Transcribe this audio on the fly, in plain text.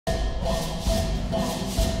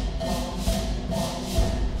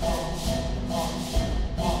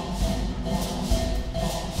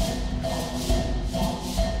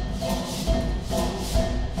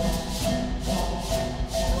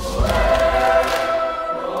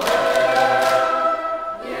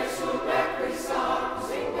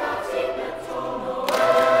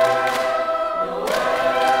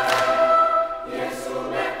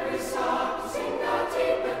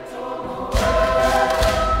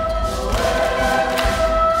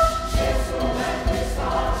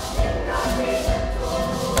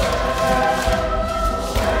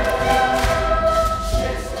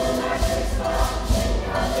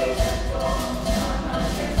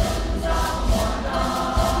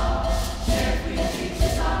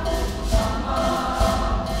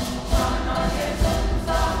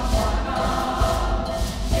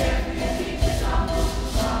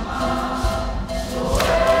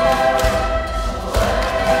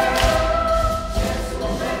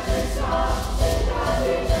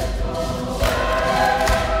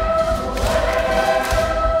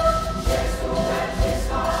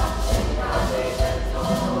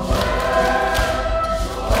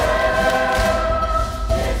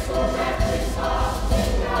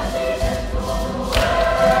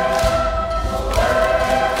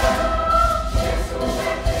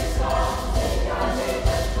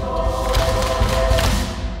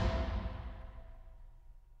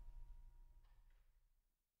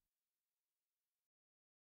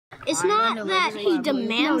It's not that he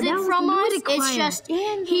demands it from us, it's just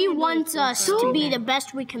he wants us to be the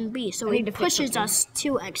best we can be, so he pushes us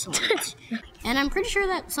to excellence. And I'm pretty sure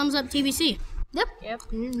that sums up TBC. Yep.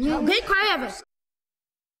 Great choir ever.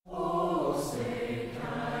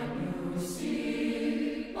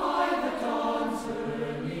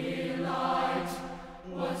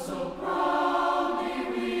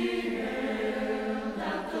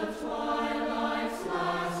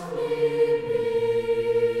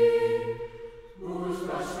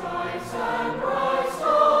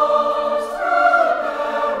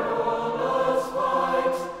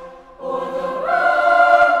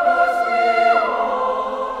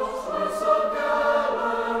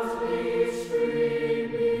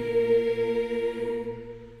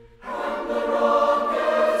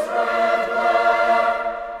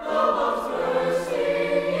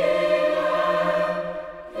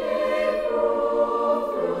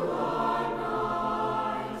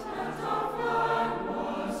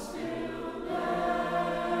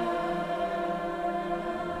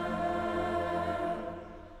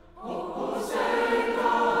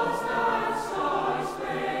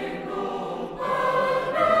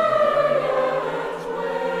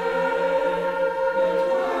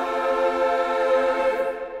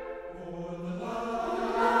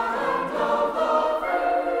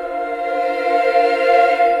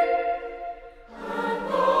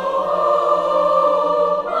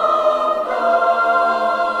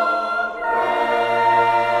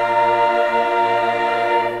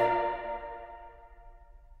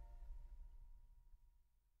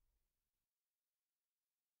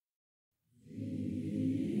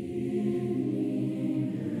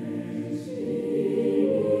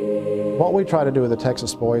 What we try to do with the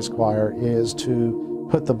Texas Boys Choir is to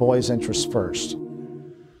put the boys' interests first.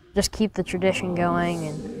 Just keep the tradition going,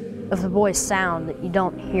 and of the boys' sound that you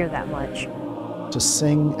don't hear that much. To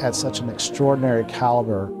sing at such an extraordinary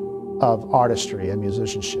caliber of artistry and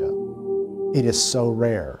musicianship, it is so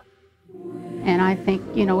rare. And I think,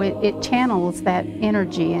 you know, it channels that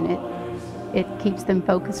energy, and it keeps them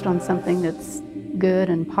focused on something that's good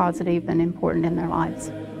and positive and important in their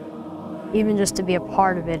lives. Even just to be a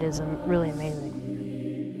part of it is really amazing.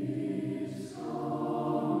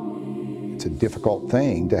 It's a difficult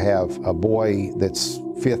thing to have a boy that's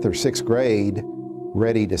 5th or 6th grade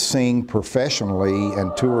ready to sing professionally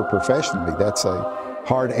and tour professionally. That's a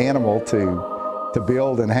hard animal to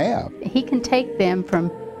build and have. He can take them from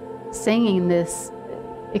singing this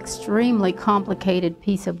extremely complicated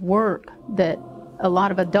piece of work that a lot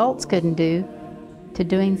of adults couldn't do to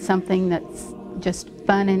doing something that's just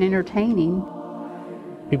fun and entertaining.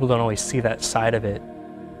 People don't always see that side of it.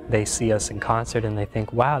 They see us in concert and they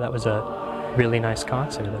think, wow, that was a really nice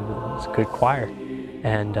concert. It was a good choir.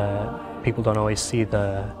 And people don't always see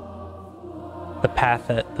the path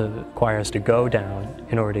that the choir has to go down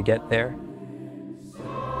in order to get there.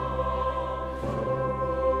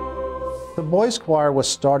 The Boys Choir was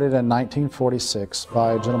started in 1946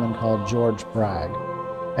 by a gentleman called George Bragg.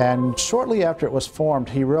 And shortly after it was formed,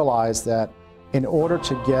 he realized that in order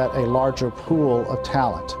to get a larger pool of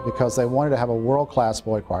talent, because they wanted to have a world-class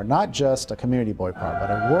boy choir, not just a community boy choir, but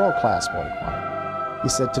a world-class boy choir. He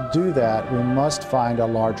said to do that, we must find a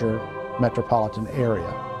larger metropolitan area.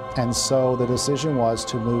 And so the decision was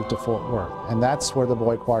to move to Fort Worth, and that's where the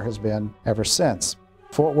boy choir has been ever since.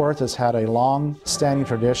 Fort Worth has had a long-standing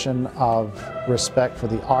tradition of respect for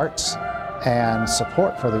the arts and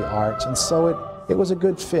support for the arts, and so it was a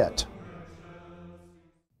good fit.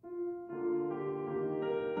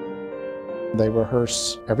 They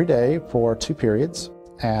rehearse every day for 2 periods,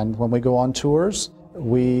 and when we go on tours,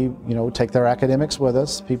 we take their academics with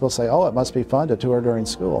us. People say, oh, it must be fun to tour during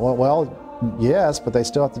school. Well, yes, but they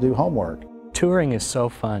still have to do homework. Touring is so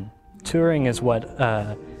fun. Touring is what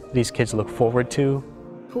these kids look forward to.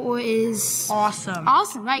 Tour is Awesome.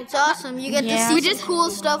 awesome, right? It's awesome. You get to see just cool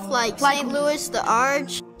stuff like St. Louis, the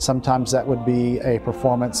Arch. Sometimes that would be a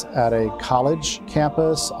performance at a college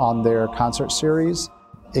campus on their concert series.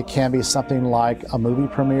 It can be something like a movie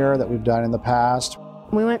premiere that we've done in the past.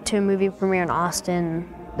 We went to a movie premiere in Austin.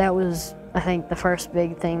 That was, I think, the first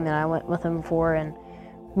big thing that I went with them for, and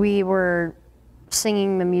we were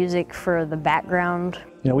singing the music for the background.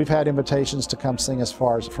 We've had invitations to come sing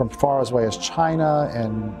from far away as China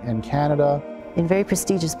and Canada. In very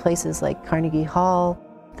prestigious places like Carnegie Hall,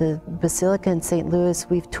 the Basilica in St. Louis,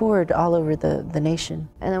 we've toured all over the nation.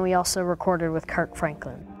 And then we also recorded with Kirk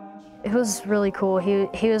Franklin. It was really cool.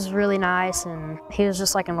 He was really nice, and he was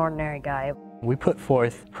just like an ordinary guy. We put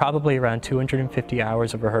forth probably around 250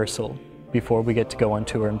 hours of rehearsal before we get to go on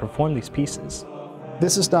tour and perform these pieces.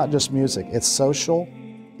 This is not just music, it's social,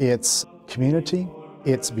 it's community,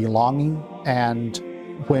 it's belonging. And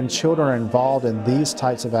when children are involved in these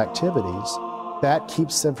types of activities, that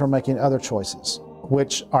keeps them from making other choices,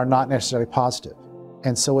 which are not necessarily positive.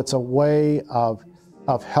 And so it's a way of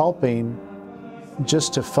helping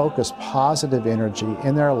just to focus positive energy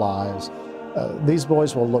in their lives. These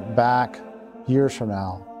boys will look back years from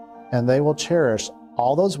now, and they will cherish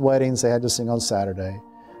all those weddings they had to sing on Saturday.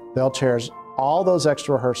 They'll cherish all those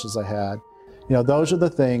extra rehearsals they had. You know, those are the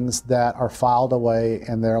things that are filed away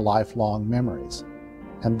in their lifelong memories.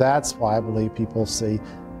 And that's why I believe people see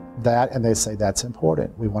that and they say that's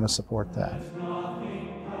important. We want to support that.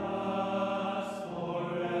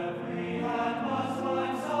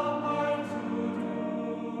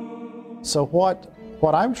 So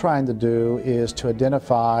what I'm trying to do is to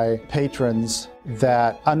identify patrons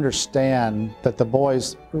that understand that the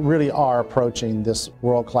boys really are approaching this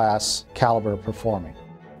world-class caliber of performing.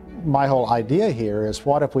 My whole idea here is,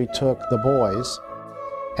 what if we took the boys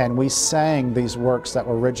and we sang these works that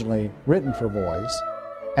were originally written for boys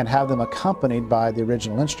and have them accompanied by the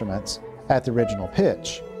original instruments at the original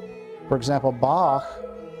pitch. For example, Bach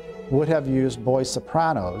would have used boy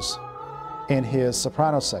sopranos in his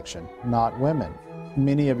soprano section, not women.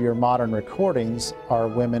 Many of your modern recordings are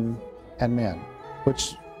women and men,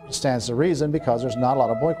 which stands to reason because there's not a lot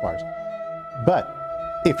of boy choirs. But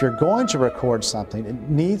if you're going to record something, it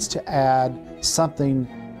needs to add something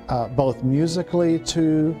both musically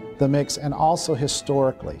to the mix and also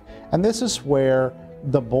historically. And this is where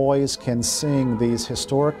the boys can sing these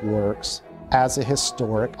historic works as a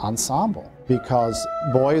historic ensemble, because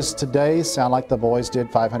boys today sound like the boys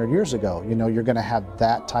did 500 years ago. You know, you're going to have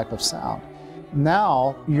that type of sound.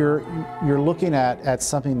 Now you're looking at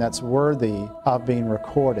something that's worthy of being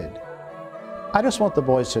recorded. I just want the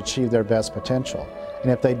boys to achieve their best potential.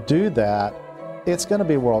 And if they do that, it's going to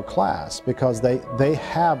be world class, because they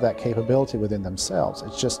have that capability within themselves.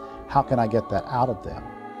 It's just, how can I get that out of them?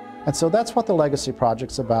 And so that's what the Legacy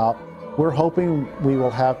Project's about. We're hoping we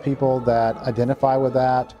will have people that identify with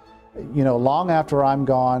that. You know, long after I'm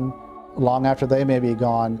gone, long after they may be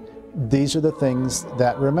gone, these are the things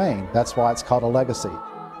that remain. That's why it's called a legacy.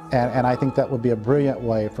 And I think that would be a brilliant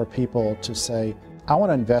way for people to say, I want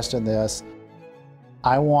to invest in this.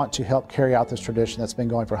 I want to help carry out this tradition that's been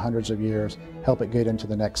going for hundreds of years, help it get into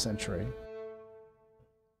the next century.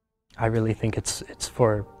 I really think it's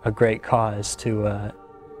for a great cause to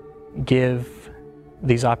give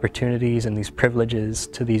these opportunities and these privileges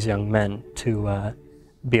to these young men to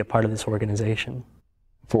be a part of this organization.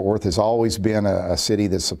 Fort Worth has always been a city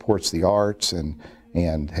that supports the arts and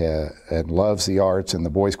loves the arts, and the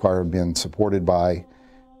Boys Choir have been supported by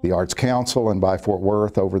the Arts Council and by Fort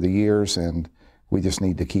Worth over the years, and we just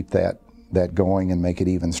need to keep that going and make it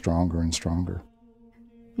even stronger and stronger.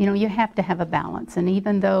 You know, you have to have a balance, and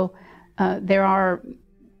even though there are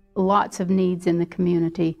lots of needs in the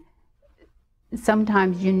community,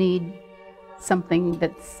 sometimes you need something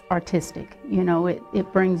that's artistic. You know,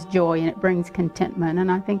 it brings joy and it brings contentment,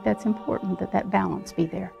 and I think that's important, that balance be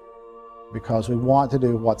there. Because we want to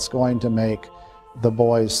do what's going to make the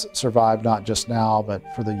boys survive, not just now, but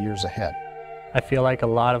for the years ahead. I feel like a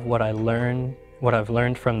lot of what I've learned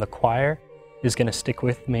from the choir is going to stick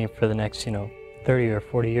with me for the next, 30 or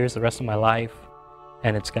 40 years, the rest of my life,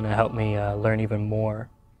 and it's going to help me learn even more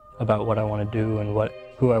about what I want to do and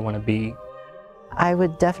who I want to be. I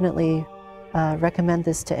would definitely recommend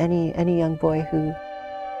this to any young boy who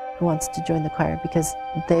wants to join the choir, because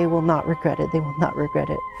they will not regret it. They will not regret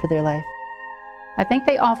it for their life. I think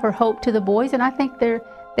they offer hope to the boys, and I think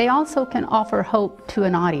they also can offer hope to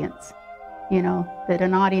an audience. You know, that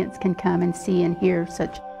an audience can come and see and hear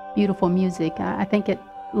such beautiful music. I think it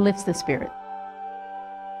lifts the spirit.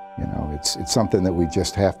 You know, it's something that we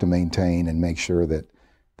just have to maintain and make sure that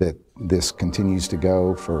this continues to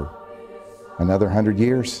go for another 100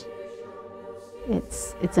 years.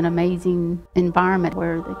 It's an amazing environment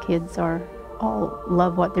where the kids all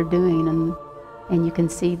love what they're doing, and you can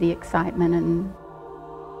see the excitement and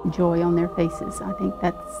joy on their faces. I think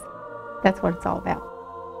that's what it's all about.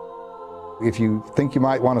 If you think you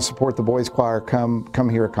might want to support the Boys Choir, come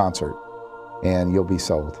hear a concert, and you'll be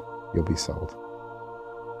sold. You'll be sold.